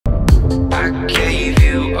I gave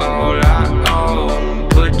you all I own,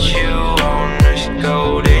 put you on this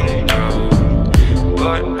golden throne,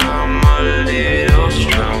 but I'm a little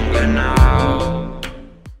stronger now.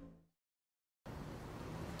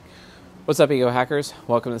 What's up, Ego Hackers?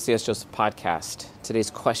 Welcome to the C.S. Joseph Podcast. Today's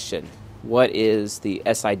question: what is the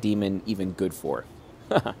SI demon even good for?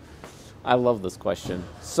 I love this question.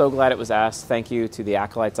 So glad it was asked. Thank you to the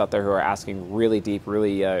acolytes out there who are asking really deep,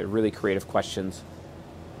 really creative questions.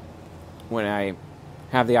 When I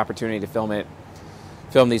have the opportunity to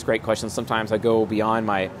film these great questions, sometimes I go beyond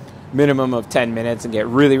my minimum of 10 minutes and get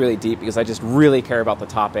really deep because I just really care about the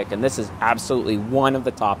topic. And this is absolutely one of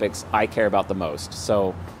the topics I care about the most.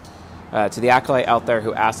 So to the acolyte out there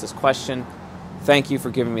who asked this question, thank you for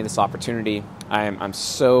giving me this opportunity. I'm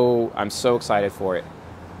so excited for it.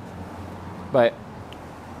 But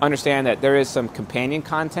understand that there is some companion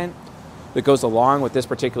content that goes along with this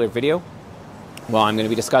particular video. Well, I'm going to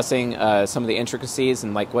be discussing some of the intricacies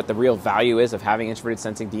and like what the real value is of having introverted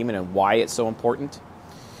sensing demon and why it's so important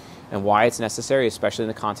and why it's necessary, especially in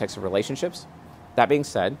the context of relationships. That being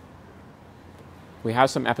said, we have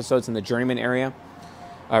some episodes in the journeyman area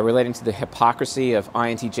relating to the hypocrisy of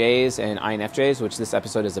INTJs and INFJs, which this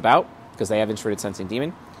episode is about because they have introverted sensing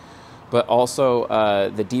demon. But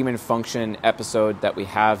also the demon function episode that we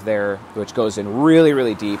have there, which goes in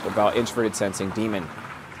really deep about introverted sensing demon.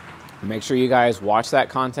 Make sure you guys watch that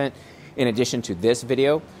content in addition to this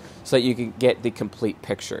video so that you can get the complete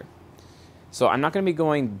picture. So I'm not going to be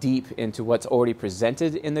going deep into what's already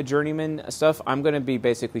presented in the journeyman stuff. I'm going to be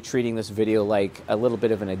basically treating this video like a little bit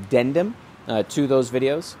of an addendum to those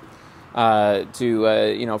videos,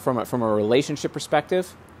 from a relationship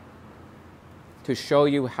perspective, to show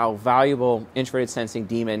you how valuable introverted sensing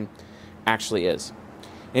demon actually is.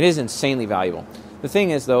 It is insanely valuable. The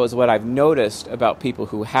thing is, though, is what I've noticed about people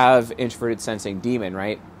who have introverted sensing demon,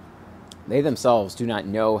 right? They themselves do not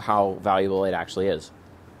know how valuable it actually is.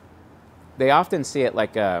 They often see it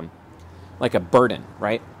like a burden,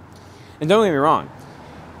 right? And don't get me wrong,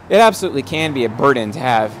 it absolutely can be a burden to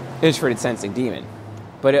have introverted sensing demon,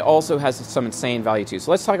 but it also has some insane value too.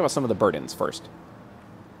 So let's talk about some of the burdens first.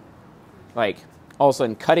 Like, all of a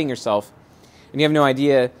sudden cutting yourself, and you have no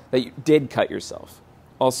idea that you did cut yourself.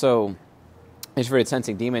 Also, introverted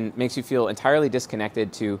sensing demon makes you feel entirely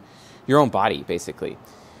disconnected to your own body, basically.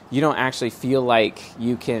 You don't actually feel like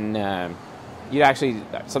you can, you actually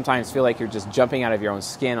sometimes feel like you're just jumping out of your own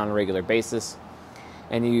skin on a regular basis,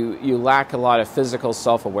 and you lack a lot of physical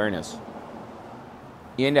self-awareness.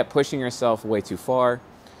 You end up pushing yourself way too far.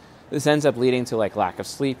 This ends up leading to like lack of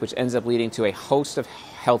sleep, which ends up leading to a host of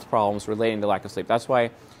health problems relating to lack of sleep. That's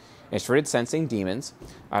why introverted sensing demons,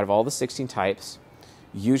 out of all the 16 types,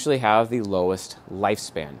 usually have the lowest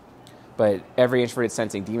lifespan. But every introverted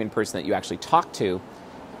sensing demon person that you actually talk to,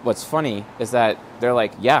 what's funny is that they're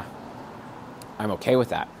like, yeah, I'm okay with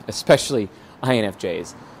that. Especially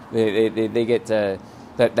INFJs. They get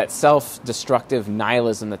that self-destructive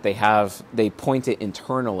nihilism that they have, they point it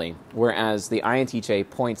internally, whereas the INTJ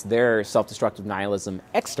points their self-destructive nihilism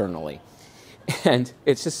externally. And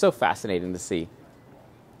it's just so fascinating to see.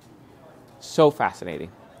 So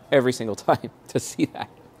fascinating every single time to see that.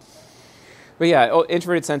 But yeah,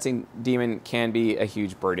 introverted sensing demon can be a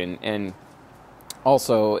huge burden. And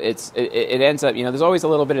also, it ends up, there's always a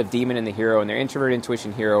little bit of demon in the hero, and their introvert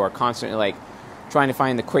intuition hero are constantly like trying to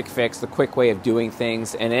find the quick fix, the quick way of doing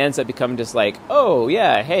things, and it ends up becoming just like, oh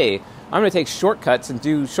yeah, hey, I'm going to take shortcuts and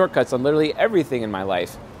do shortcuts on literally everything in my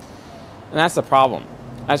life. And that's the problem.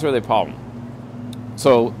 That's really the problem.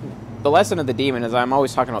 So the lesson of the demon, as I'm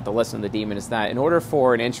always talking about the lesson of the demon, is that in order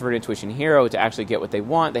for an introvert intuition hero to actually get what they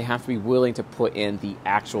want, they have to be willing to put in the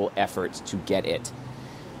actual effort to get it.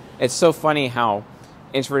 It's so funny how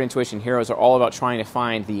introvert intuition heroes are all about trying to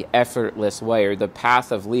find the effortless way, or the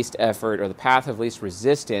path of least effort, or the path of least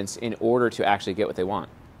resistance in order to actually get what they want.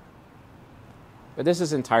 But this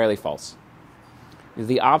is entirely false.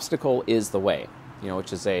 The obstacle is the way,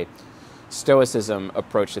 which is a Stoicism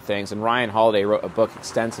approach to things. And Ryan Holiday wrote a book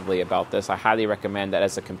extensively about this. I highly recommend that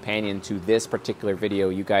as a companion to this particular video,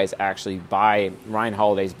 you guys actually buy Ryan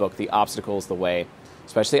Holiday's book, The Obstacle is the Way,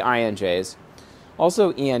 especially INJs.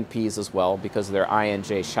 Also ENPs as well, because of their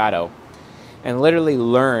INJ shadow, and literally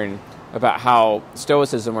learn about how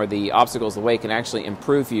Stoicism, or the obstacle is the way, can actually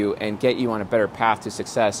improve you and get you on a better path to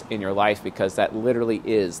success in your life, because that literally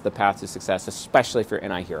is the path to success, especially if you're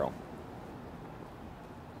NI hero.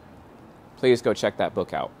 Please go check that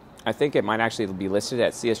book out. I think it might actually be listed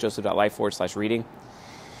at csjoseph.life/reading.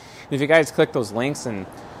 If you guys click those links and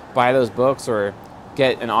buy those books, or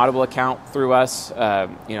get an Audible account through us,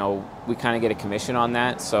 we kind of get a commission on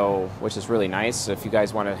that, which is really nice. So if you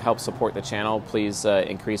guys want to help support the channel, please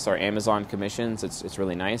increase our Amazon commissions. It's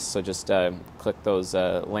really nice. So just click those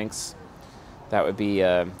links. That would be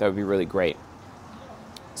really great.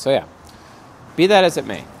 So yeah, be that as it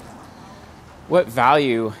may, what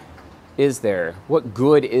value is there? What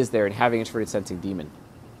good is there in having introverted sensing demon?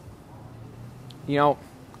 I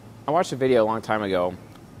watched a video a long time ago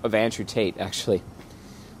of Andrew Tate actually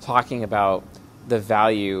talking about the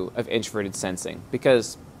value of introverted sensing,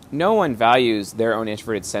 because no one values their own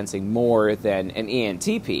introverted sensing more than an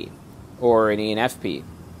ENTP or an ENFP,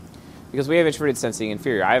 because we have introverted sensing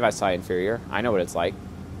inferior. I have SI inferior. I know what it's like.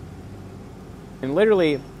 And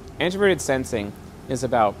literally, introverted sensing is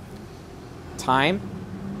about time,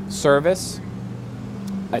 service,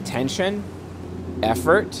 attention,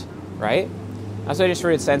 effort, right? That's what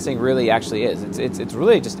introverted sensing really actually is. It's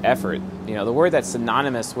really just effort. The word that's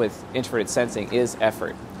synonymous with introverted sensing is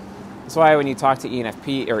effort. That's why when you talk to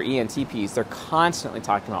ENFP or ENTPs, they're constantly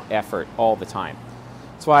talking about effort all the time.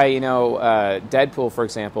 That's why, Deadpool, for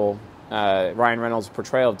example, Ryan Reynolds'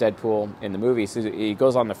 portrayal of Deadpool in the movie, so he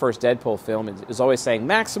goes on the first Deadpool film and is always saying,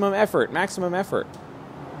 maximum effort, maximum effort.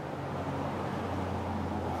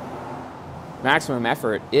 Maximum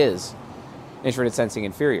effort is introverted sensing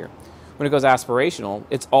inferior. When it goes aspirational,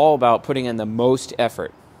 it's all about putting in the most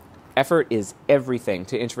effort. Effort is everything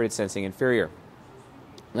to introverted sensing inferior.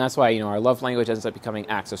 And that's why, our love language ends up becoming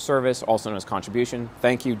acts of service, also known as contribution.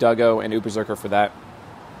 Thank you, Duggo and Uberzerker, for that.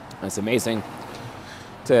 It's amazing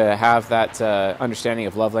to have that understanding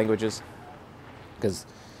of love languages, because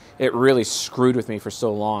it really screwed with me for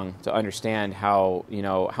so long to understand how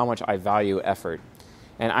much I value effort.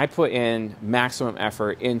 And I put in maximum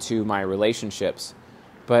effort into my relationships,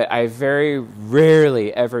 but I very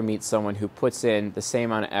rarely ever meet someone who puts in the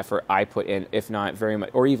same amount of effort I put in, if not very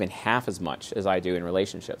much, or even half as much as I do in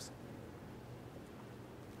relationships.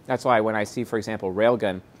 That's why when I see, for example,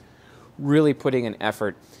 Railgun really putting an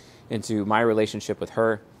effort into my relationship with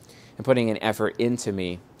her and putting an effort into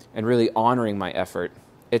me and really honoring my effort,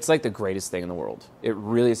 it's like the greatest thing in the world. It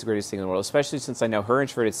really is the greatest thing in the world, especially since I know her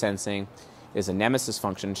introverted sensing is a nemesis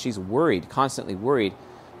function. She's worried, constantly worried,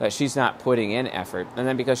 that she's not putting in effort. And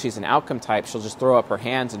then because she's an outcome type, she'll just throw up her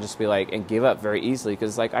hands and just be like, and give up very easily,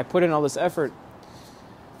 because I put in all this effort,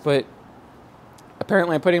 but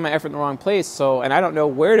apparently I'm putting my effort in the wrong place, and I don't know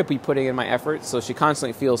where to be putting in my effort, so she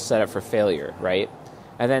constantly feels set up for failure, right?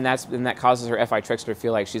 And then that causes her FI trickster to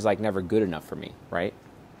feel like she's never good enough for me, right?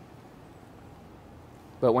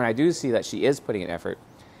 But when I do see that she is putting in effort,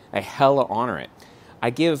 I hella honor it. I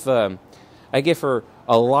give her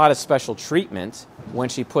a lot of special treatment when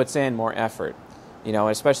she puts in more effort,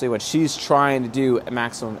 especially when she's trying to do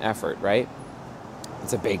maximum effort, right?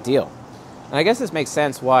 It's a big deal. And I guess this makes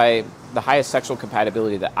sense why the highest sexual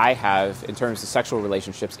compatibility that I have in terms of sexual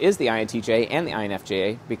relationships is the INTJ and the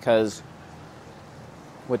INFJ, because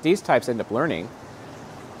what these types end up learning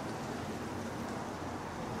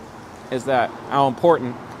is that how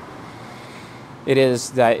important it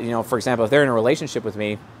is that, for example, if they're in a relationship with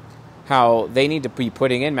me, how they need to be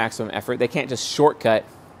putting in maximum effort. They can't just shortcut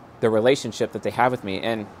the relationship that they have with me.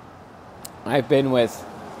 And I've been with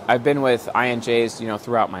INJs,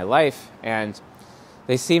 throughout my life, and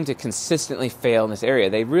they seem to consistently fail in this area.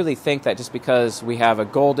 They really think that just because we have a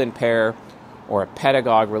golden pair or a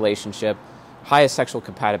pedagogue relationship, highest sexual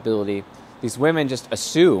compatibility, these women just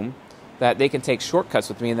assume that they can take shortcuts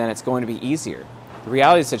with me and then it's going to be easier. The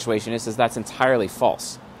reality of the situation is that's entirely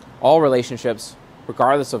false. All relationships,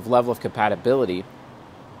 regardless of level of compatibility,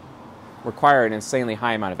 require an insanely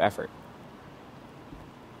high amount of effort.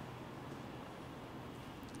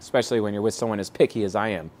 Especially when you're with someone as picky as I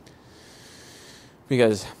am.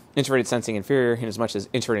 Because introverted sensing inferior, in as much as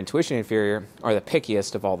introverted intuition inferior, are the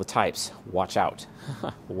pickiest of all the types. Watch out.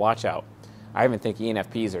 Watch out. I even think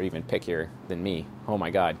ENFPs are even pickier than me. Oh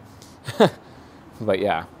my God. But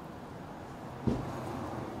yeah.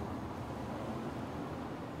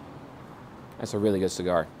 That's a really good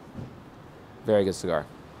cigar. Very good cigar.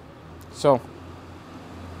 So,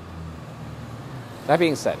 that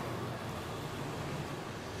being said,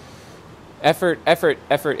 effort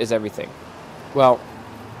is everything. Well,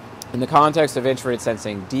 in the context of introverted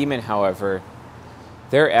sensing demon, however,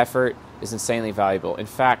 their effort is insanely valuable. In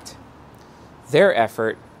fact, their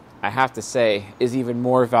effort, I have to say, is even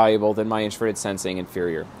more valuable than my introverted sensing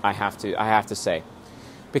inferior. I have to say.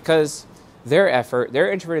 Because their effort,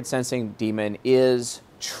 their introverted sensing demon is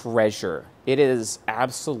treasure. It is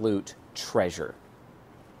absolute treasure.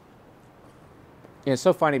 And it's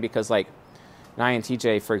so funny because, an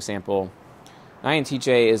INTJ, for example, an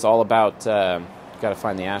INTJ is all about Got to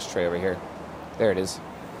find the ashtray over here. There it is.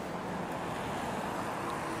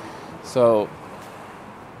 So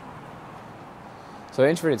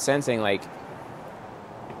introverted sensing, like,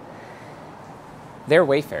 they're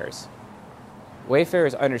wayfarers.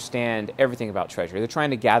 Wayfarers understand everything about treasure. They're trying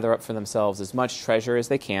to gather up for themselves as much treasure as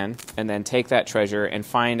they can, and then take that treasure and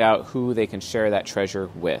find out who they can share that treasure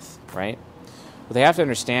with, right? What they have to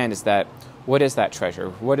understand is that, what is that treasure?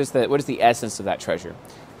 What is the essence of that treasure?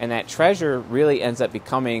 And that treasure really ends up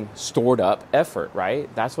becoming stored up effort, right?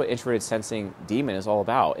 That's what introverted sensing demon is all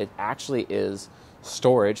about. It actually is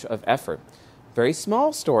storage of effort. Very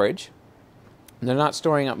small storage. They're not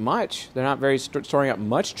storing up much. They're not storing up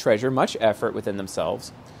much treasure, much effort within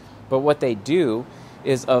themselves. But what they do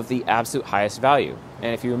is of the absolute highest value.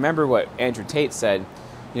 And if you remember what Andrew Tate said,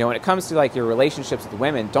 when it comes to like your relationships with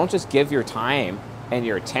women, don't just give your time and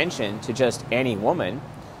your attention to just any woman.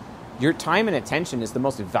 Your time and attention is the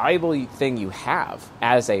most valuable thing you have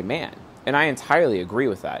as a man. And I entirely agree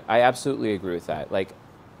with that. I absolutely agree with that. Like,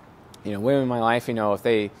 women in my life,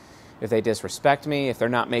 if they disrespect me, if they're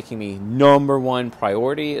not making me number one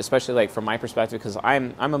priority, especially like from my perspective, because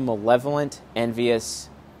I'm a malevolent, envious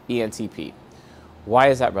ENTP. Why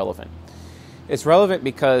is that relevant? It's relevant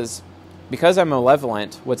because I'm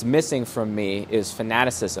malevolent, what's missing from me is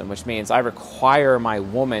fanaticism, which means I require my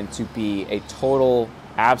woman to be a total,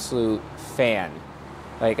 absolute fan,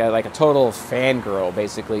 like a total fangirl,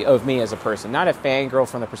 basically, of me as a person. Not a fangirl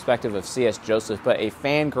from the perspective of C.S. Joseph, but a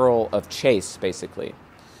fangirl of Chase, basically.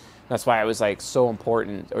 That's why it was like so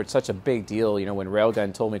important, or it's such a big deal, when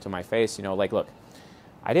Railgun told me to my face, like, look,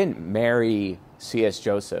 I didn't marry C.S.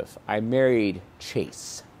 Joseph, I married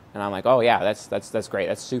Chase. And I'm like, oh yeah, that's great,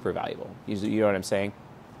 that's super valuable. You know what I'm saying?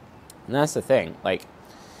 And that's the thing, like,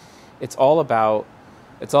 it's all about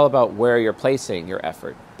where you're placing your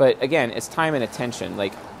effort. But again, it's time and attention.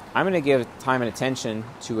 Like, I'm going to give time and attention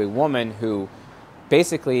to a woman who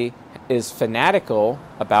basically is fanatical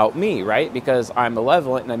about me, right? Because I'm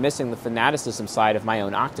malevolent and I'm missing the fanaticism side of my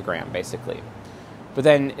own octagram, basically. But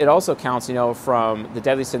then it also counts, from the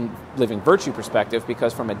deadly sin living virtue perspective,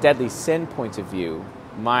 because from a deadly sin point of view,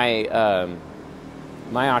 my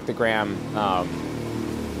octagram,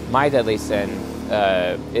 my deadly sin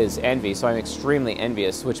is envy. So I'm extremely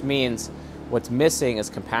envious, which means what's missing is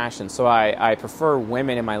compassion. So I prefer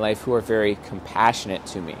women in my life who are very compassionate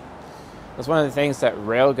to me. That's one of the things that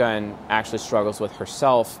Railgun actually struggles with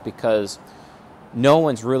herself, because no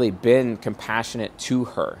one's really been compassionate to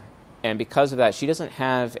her. And because of that, she doesn't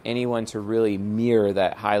have anyone to really mirror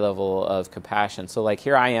that high level of compassion. So like,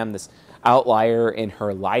 here I am, this outlier in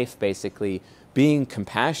her life, basically being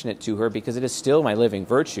compassionate to her, because it is still my living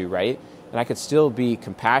virtue, right? And I could still be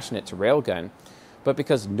compassionate to Railgun. But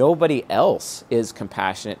because nobody else is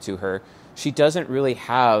compassionate to her, she doesn't really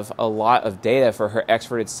have a lot of data for her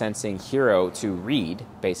extroverted sensing hero to read,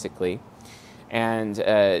 basically, and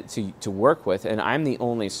to work with. And I'm the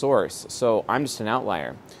only source, so I'm just an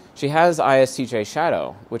outlier. She has ISTJ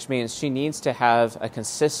shadow, which means she needs to have a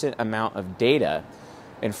consistent amount of data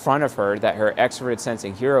in front of her that her extroverted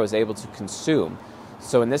sensing hero is able to consume.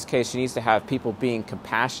 So in this case, she needs to have people being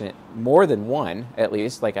compassionate, more than one, at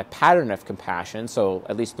least, like a pattern of compassion, so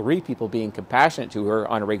at least 3 people being compassionate to her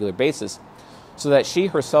on a regular basis, so that she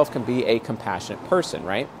herself can be a compassionate person,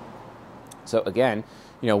 right? So again,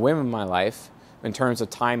 women in my life, in terms of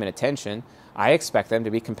time and attention, I expect them to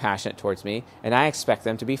be compassionate towards me, and I expect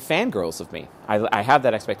them to be fangirls of me. I have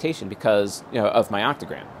that expectation because of my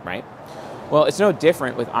octagram, right? Well, it's no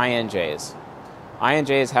different with INJs.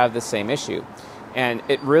 INJs have the same issue, and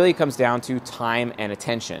it really comes down to time and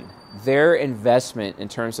attention. Their investment in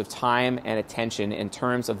terms of time and attention, in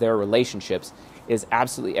terms of their relationships, is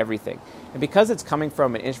absolutely everything. And because it's coming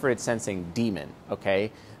from an introverted sensing demon,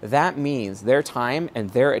 okay, that means their time and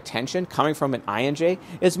their attention coming from an INJ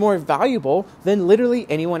is more valuable than literally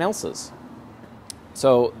anyone else's.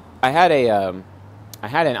 So I had an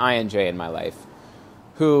INJ in my life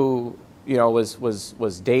who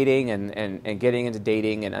was dating and getting into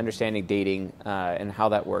dating and understanding dating and how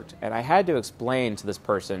that worked. And I had to explain to this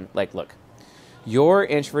person, like, look, your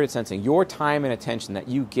introverted sensing, your time and attention that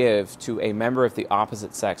you give to a member of the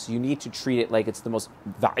opposite sex, you need to treat it like it's the most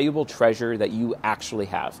valuable treasure that you actually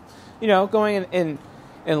have. Going in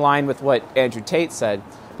line with what Andrew Tate said.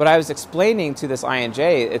 But I was explaining to this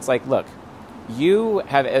INJ, it's like, look, you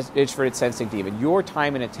have an introverted sensing demon. Your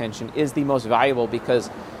time and attention is the most valuable because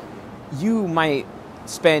you might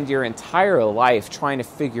spend your entire life trying to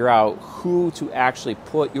figure out who to actually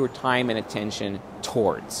put your time and attention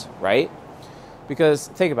towards, right? Because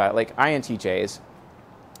think about it, like INTJs,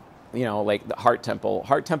 like the Heart Temple.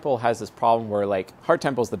 Heart Temple has this problem where, like, Heart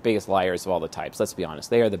Temple is the biggest liars of all the types. Let's be honest.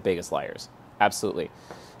 They are the biggest liars. Absolutely.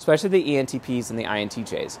 Especially the ENTPs and the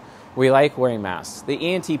INTJs. We like wearing masks. The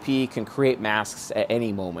ENTP can create masks at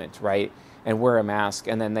any moment, right? And wear a mask,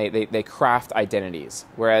 and then they craft identities.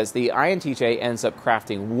 Whereas the INTJ ends up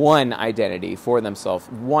crafting one identity for themselves,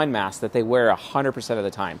 one mask that they wear 100% of the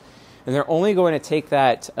time. And they're only going to take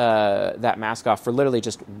that mask off for literally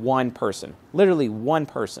just one person. Literally one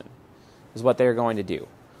person is what they're going to do.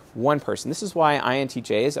 One person. This is why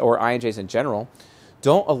INTJs, or INJs in general,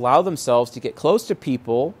 don't allow themselves to get close to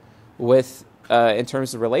people with in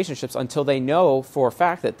terms of relationships until they know for a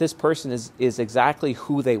fact that this person is exactly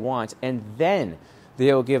who they want, and then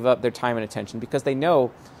they'll give up their time and attention, because they know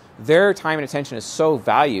their time and attention is so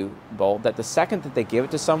valuable that the second that they give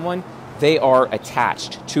it to someone, they are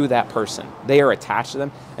attached to that person. They are attached to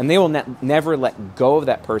them, and they will never let go of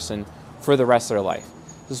that person for the rest of their life.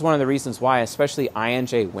 This is one of the reasons why, especially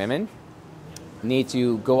INJ women, need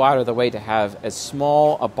to go out of the way to have as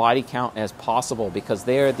small a body count as possible, because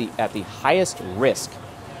they are at the highest risk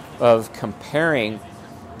of comparing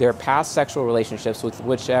their past sexual relationships with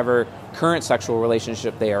whichever current sexual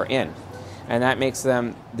relationship they are in. And that makes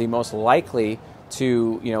them the most likely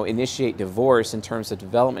to, initiate divorce in terms of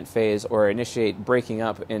development phase, or initiate breaking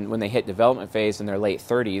up when they hit development phase in their late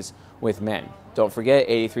 30s with men. Don't forget,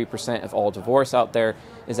 83% of all divorce out there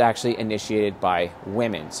is actually initiated by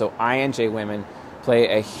women. So INJ women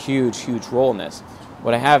play a huge, huge role in this.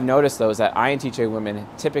 What I have noticed, though, is that INTJ women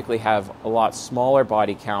typically have a lot smaller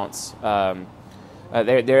body counts.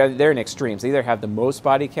 They're in extremes. They either have the most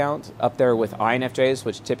body count up there with INFJs,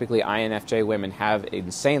 which typically INFJ women have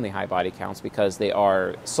insanely high body counts because they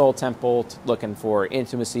are soul temple, looking for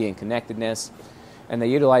intimacy and connectedness, and they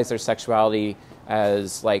utilize their sexuality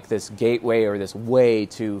as like this gateway or this way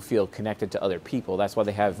to feel connected to other people. That's why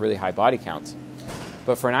they have really high body counts.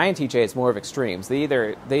 But for an INTJ, it's more of extremes.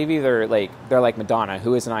 They're like Madonna,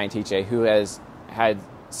 who is an INTJ, who has had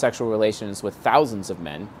sexual relations with thousands of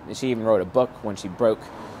men. And she even wrote a book when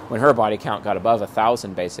her body count got above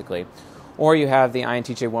 1,000, basically. Or you have the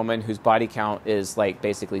INTJ woman whose body count is like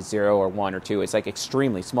basically 0 or 1 or 2. It's like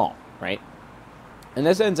extremely small, right? And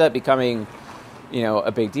this ends up becoming,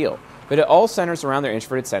 a big deal. But it all centers around their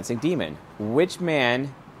introverted sensing demon. Which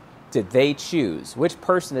man did they choose? Which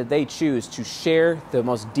person did they choose to share the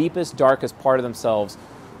most deepest, darkest part of themselves,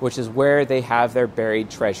 which is where they have their buried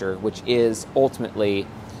treasure, which is ultimately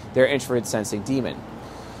their introverted sensing demon?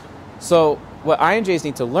 So what INJs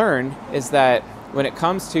need to learn is that when it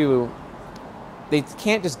comes to, they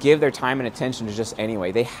can't just give their time and attention to just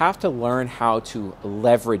anyway. They have to learn how to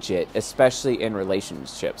leverage it, especially in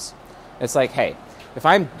relationships. It's like, hey, if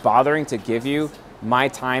I'm bothering to give you my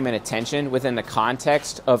time and attention within the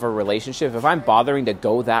context of a relationship, if I'm bothering to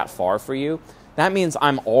go that far for you, that means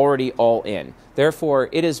I'm already all in. Therefore,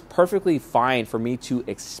 it is perfectly fine for me to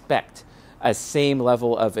expect a same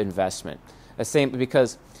level of investment.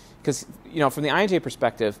 Because from the INJ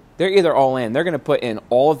perspective, they're either all in, they're going to put in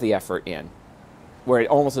all of the effort in, where it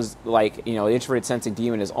almost is like, the introverted sensing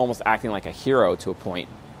demon is almost acting like a hero to a point,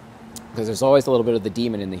 because there's always a little bit of the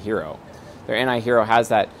demon in the hero. Their anti-hero has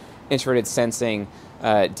that introverted sensing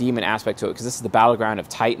demon aspect to it, because this is the battleground of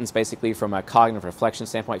titans, basically, from a cognitive reflection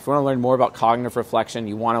standpoint. If you want to learn more about cognitive reflection,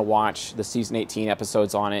 you want to watch the season 18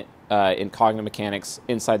 episodes on it in cognitive mechanics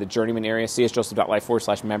inside the journeyman area,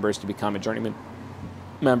 csjoseph.life/members to become a journeyman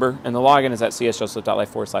member, and the login is at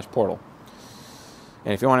csjoseph.life/portal.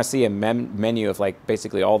 And if you want to see a menu of like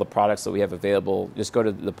basically all the products that we have available, just go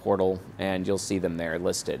to the portal and you'll see them there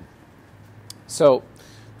listed. So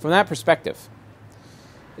from that perspective,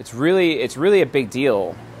 it's really a big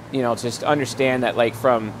deal, just to understand that, like,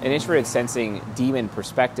 from an introverted sensing demon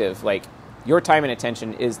perspective, like, your time and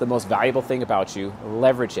attention is the most valuable thing about you.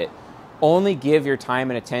 Leverage it. Only give your time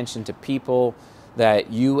and attention to people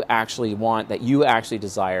that you actually want, that you actually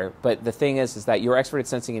desire. But the thing is that your extroverted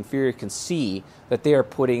sensing inferior can see that they are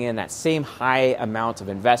putting in that same high amount of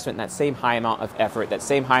investment, that same high amount of effort, that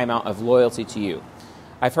same high amount of loyalty to you.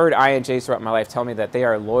 I've heard INJs throughout my life tell me that they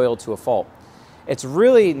are loyal to a fault. It's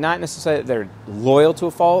really not necessarily that they're loyal to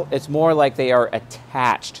a fault. It's more like they are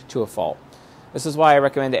attached to a fault. This is why I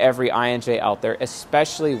recommend to every INJ out there,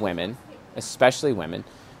 especially women,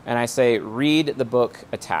 and I say, read the book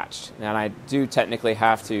Attached. And I do technically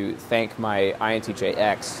have to thank my INTJ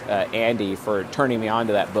ex, Andy, for turning me on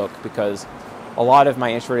to that book, because a lot of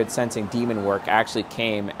my introverted sensing demon work actually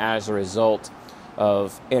came as a result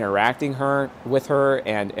of interacting with her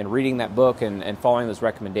and reading that book and following those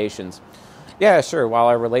recommendations. Yeah, sure, while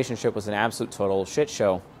our relationship was an absolute total shit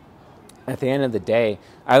show, at the end of the day,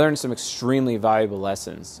 I learned some extremely valuable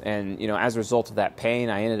lessons. And, as a result of that pain,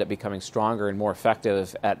 I ended up becoming stronger and more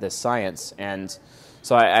effective at this science. And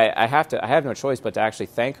so I have no choice but to actually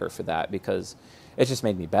thank her for that, because it just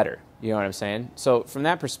made me better. You know what I'm saying? So from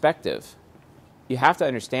that perspective, you have to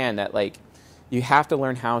understand that, you have to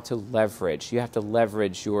learn how to leverage. You have to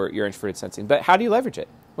leverage your introverted sensing. But how do you leverage it?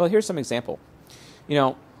 Well, here's some example.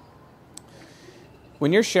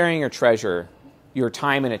 When you're sharing your treasure, your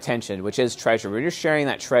time and attention, which is treasure, when you're sharing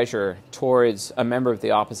that treasure towards a member of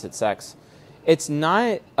the opposite sex, it's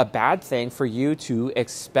not a bad thing for you to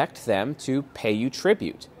expect them to pay you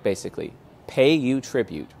tribute, basically. Pay you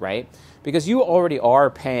tribute, right? Because you already are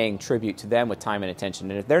paying tribute to them with time and attention.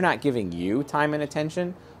 And if they're not giving you time and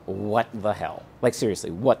attention, what the hell?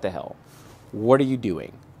 Seriously, what the hell? What are you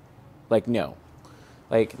doing? No.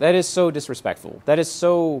 That is so disrespectful. That is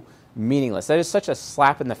so meaningless. That is such a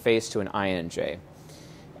slap in the face to an INJ.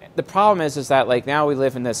 The problem is that now we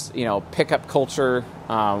live in this, pickup culture.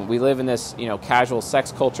 We live in this, casual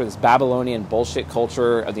sex culture, this Babylonian bullshit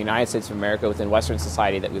culture of the United States of America within Western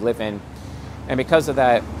society that we live in. And because of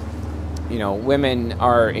that, women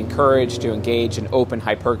are encouraged to engage in open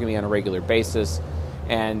hypergamy on a regular basis.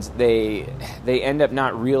 And they end up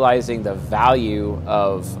not realizing the value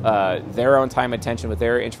of their own time and attention with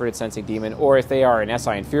their introverted sensing demon, or if they are an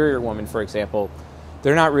SI inferior woman, for example,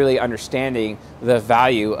 they're not really understanding the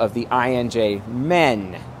value of the INJ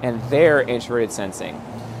men and their introverted sensing.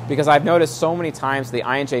 Because I've noticed so many times the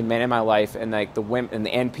INJ men in my life and the women and the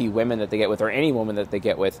NP women that they get with, or any woman that they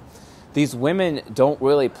get with, these women don't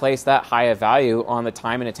really place that high a value on the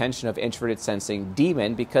time and attention of introverted sensing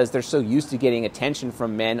demon, because they're so used to getting attention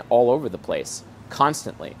from men all over the place,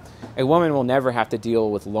 constantly. A woman will never have to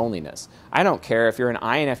deal with loneliness. I don't care if you're an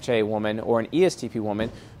INFJ woman or an ESTP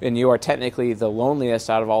woman, and you are technically the loneliest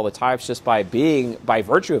out of all the types just by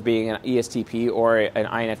virtue of being an ESTP or an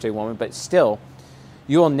INFJ woman, but still,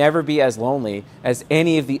 you will never be as lonely as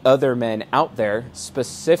any of the other men out there,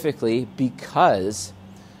 specifically because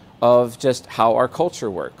of just how our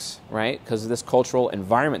culture works, right? Because of this cultural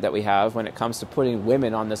environment that we have when it comes to putting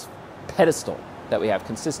women on this pedestal that we have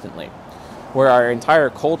consistently, where our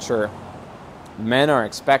entire culture, men are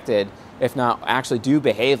expected, if not actually do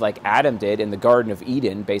behave like Adam did in the Garden of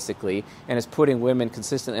Eden, basically, and is putting women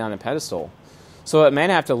consistently on a pedestal. So what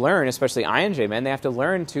men have to learn, especially INJ men, they have to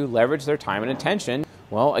learn to leverage their time and attention.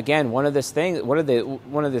 Well, again, one of this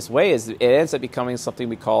way is it ends up becoming something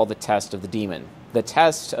we call the test of the demon, the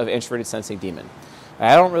test of introverted sensing demon.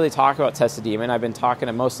 I don't really talk about test of demon. I've been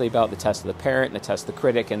talking mostly about the test of the parent and the test of the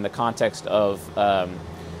critic in the context of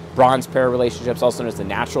bronze pair relationships, also known as the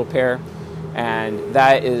natural pair. And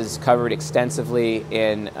that is covered extensively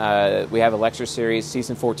in, we have a lecture series,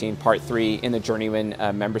 Season 14, Part 3, in the Journeyman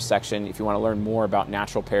member section. If you want to learn more about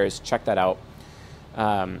natural pairs, check that out.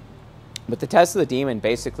 But the test of the demon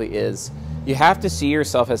basically is you have to see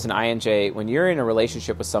yourself as an INJ when you're in a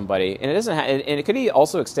relationship with somebody, and it could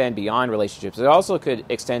also extend beyond relationships. It also could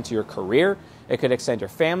extend to your career, it could extend to your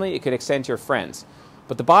family, it could extend to your friends.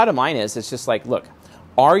 But the bottom line is, it's just look,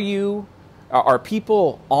 are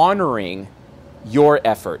people honoring your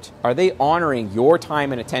effort? Are they honoring your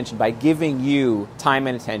time and attention by giving you time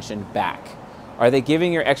and attention back? Are they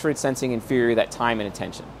giving your extroverted sensing inferior that time and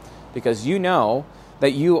attention? Because you know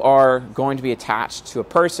that you are going to be attached to a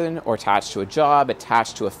person, or attached to a job,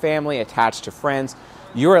 attached to a family, attached to friends.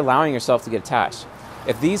 You're allowing yourself to get attached.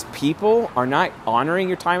 If these people are not honoring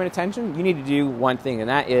your time and attention, you need to do one thing, and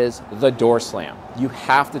that is the door slam. You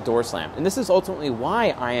have to door slam. And this is ultimately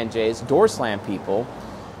why INJs door slam people,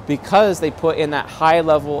 because they put in that high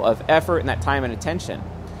level of effort and that time and attention.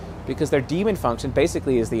 Because their demon function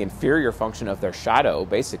basically is the inferior function of their shadow,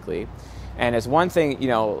 basically. And as one thing,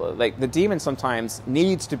 the demon sometimes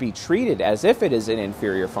needs to be treated as if it is an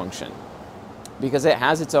inferior function, because it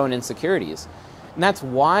has its own insecurities. And that's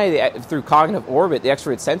why, through cognitive orbit, the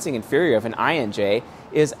extroverted sensing inferior of an INJ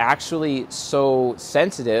is actually so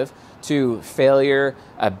sensitive to failure,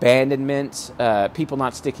 abandonment, people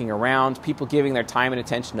not sticking around, people giving their time and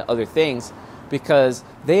attention to other things, because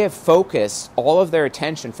they have focused all of their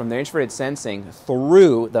attention from their introverted sensing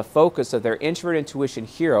through the focus of their introverted intuition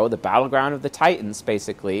hero, the battleground of the titans,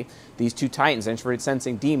 basically. These two titans, introverted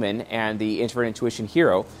sensing demon and the introverted intuition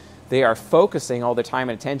hero, they are focusing all their time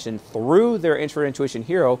and attention through their introverted intuition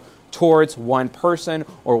hero towards one person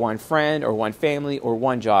or one friend or one family or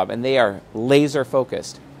one job, and they are laser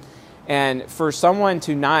focused. And for someone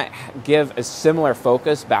to not give a similar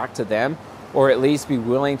focus back to them, or at least be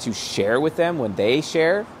willing to share with them when they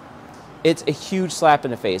share, it's a huge slap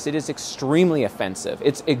in the face. It is extremely offensive.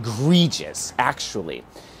 It's egregious, actually.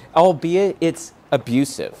 Albeit, it's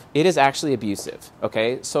abusive. It is actually abusive,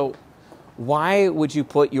 okay? So why would you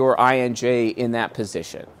put your INJ in that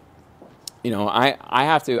position? You know, I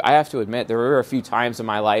have to admit there were a few times in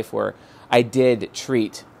my life where I did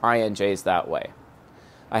treat INJs that way.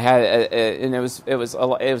 I had, and it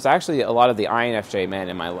was actually a lot of the INFJ men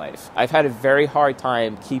in my life. I've had a very hard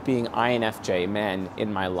time keeping INFJ men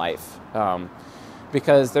in my life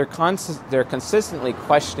because they're consistently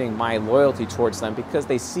questioning my loyalty towards them because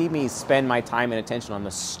they see me spend my time and attention on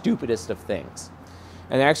the stupidest of things.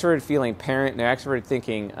 And the extroverted feeling parent, their extroverted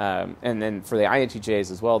thinking, and then for the INTJs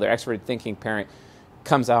as well, their extroverted thinking parent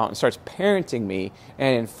comes out and starts parenting me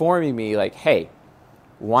and informing me like, hey,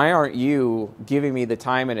 why aren't you giving me the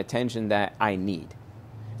time and attention that I need?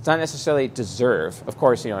 It's not necessarily deserve. Of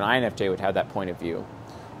course, you know, an INFJ would have that point of view.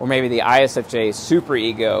 Or maybe the ISFJ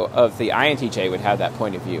superego of the INTJ would have that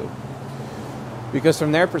point of view. Because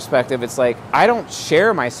from their perspective, it's like, I don't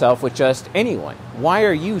share myself with just anyone. Why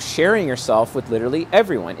are you sharing yourself with literally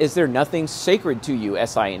everyone? Is there nothing sacred to you,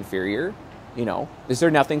 SI inferior? You know, is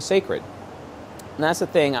there nothing sacred? And that's the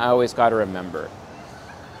thing I always got to remember.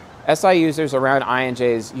 SI users around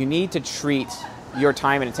INJs, you need to treat your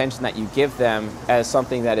time and attention that you give them as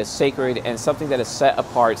something that is sacred and something that is set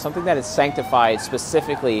apart, something that is sanctified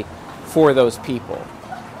specifically for those people.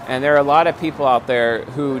 And there are a lot of people out there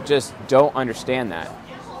who just don't understand that.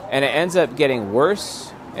 And it ends up getting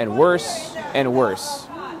worse and worse and worse.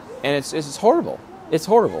 And it's horrible. It's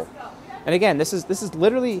horrible. And again, this is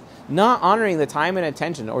literally not honoring the time and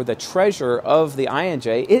attention or the treasure of the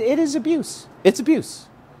INJ. It is abuse. It's abuse.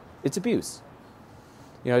 It's abuse.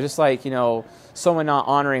 You know, just like, you know, someone not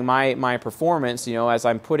honoring my performance, you know, as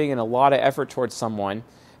I'm putting in a lot of effort towards someone,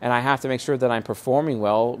 and I have to make sure that I'm performing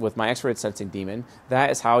well with my extroverted sensing demon,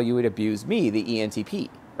 that is how you would abuse me, the ENTP,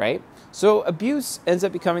 right? So abuse ends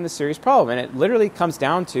up becoming the serious problem, and it literally comes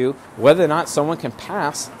down to whether or not someone can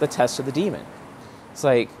pass the test of the demon. It's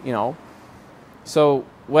like, you know, so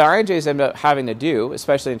what INJs end up having to do,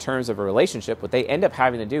 especially in terms of a relationship, what they end up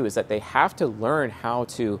having to do is that they have to learn how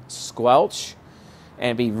to squelch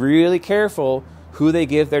and be really careful who they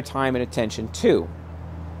give their time and attention to.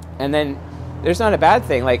 And then there's not a bad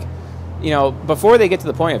thing. Like, you know, before they get to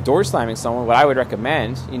the point of door slamming someone, what I would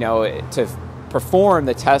recommend, you know, to perform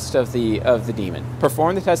the test of the demon.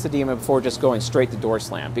 Perform the test of the demon before just going straight to door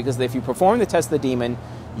slam. Because if you perform the test of the demon,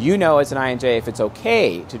 you know as an INJ if it's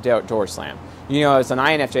okay to door slam. You know as an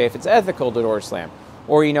INFJ if it's ethical to door slam.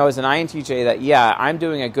 Or you know as an INTJ that, yeah, I'm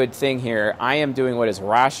doing a good thing here. I am doing what is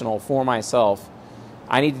rational for myself.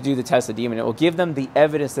 I need to do the test of the demon. It will give them the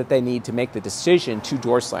evidence that they need to make the decision to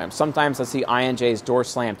door slam. Sometimes I see INJs door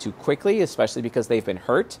slam too quickly, especially because they've been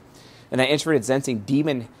hurt. And that introverted sensing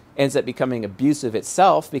demon ends up becoming abusive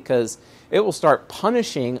itself because it will start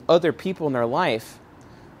punishing other people in their life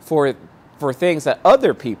for things that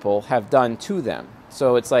other people have done to them.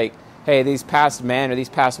 So it's like, hey, these past men or these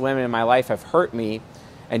past women in my life have hurt me,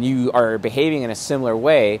 and you are behaving in a similar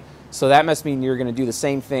way. So that must mean you're going to do the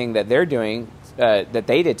same thing that they're doing, that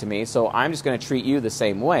they did to me, so I'm just going to treat you the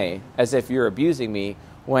same way, as if you're abusing me,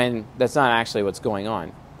 when that's not actually what's going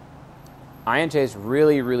on. INJs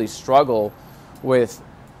really, really struggle with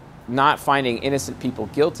not finding innocent people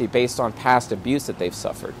guilty based on past abuse that they've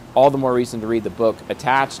suffered. All the more reason to read the book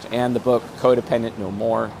Attached and the book Codependent No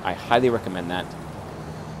More. I highly recommend that.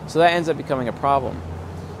 So that ends up becoming a problem.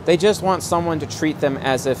 They just want someone to treat them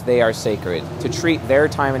as if they are sacred, to treat their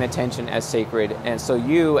time and attention as sacred. And so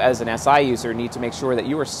you, as an SI user, need to make sure that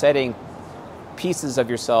you are setting pieces of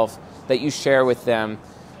yourself that you share with them,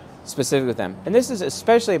 specific with them. And this is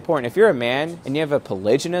especially important if you're a man and you have a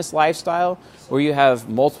polygynous lifestyle where you have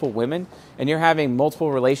multiple women and you're having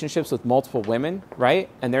multiple relationships with multiple women, right?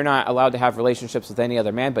 And they're not allowed to have relationships with any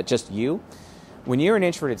other man but just you. When you're an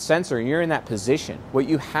introverted sensor and you're in that position, what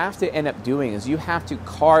you have to end up doing is you have to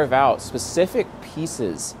carve out specific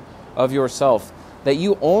pieces of yourself that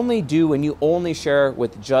you only do and you only share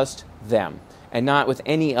with just them and not with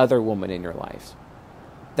any other woman in your life.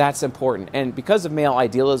 That's important. And because of male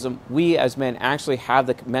idealism, we as men actually have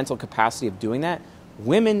the mental capacity of doing that.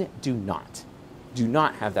 Women do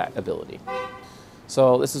not have that ability.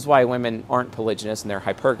 So this is why women aren't polygynous and they're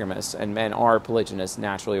hypergamous, and men are polygynous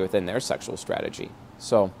naturally within their sexual strategy.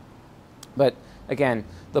 So, but again,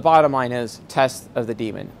 the bottom line is test of the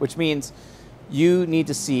demon, which means you need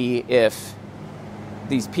to see if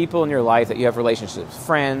these people in your life that you have relationships,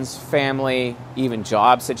 friends, family, even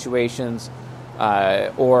job situations,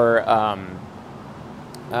 or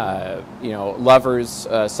lovers,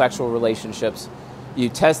 sexual relationships. You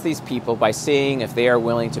test these people by seeing if they are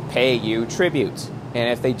willing to pay you tribute. And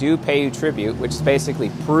if they do pay you tribute, which is basically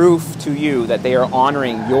proof to you that they are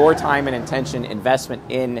honoring your time and intention investment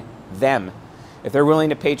in them, if they're willing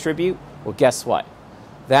to pay tribute, well, guess what?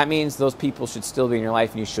 That means those people should still be in your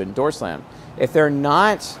life and you shouldn't door slam. If they're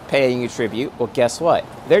not paying you tribute, well, guess what?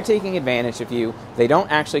 They're taking advantage of you. They don't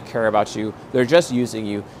actually care about you. They're just using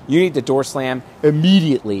you. You need to door slam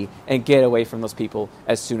immediately and get away from those people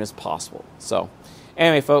as soon as possible. So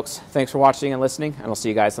anyway, folks, thanks for watching and listening, and I'll see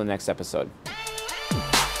you guys in the next episode.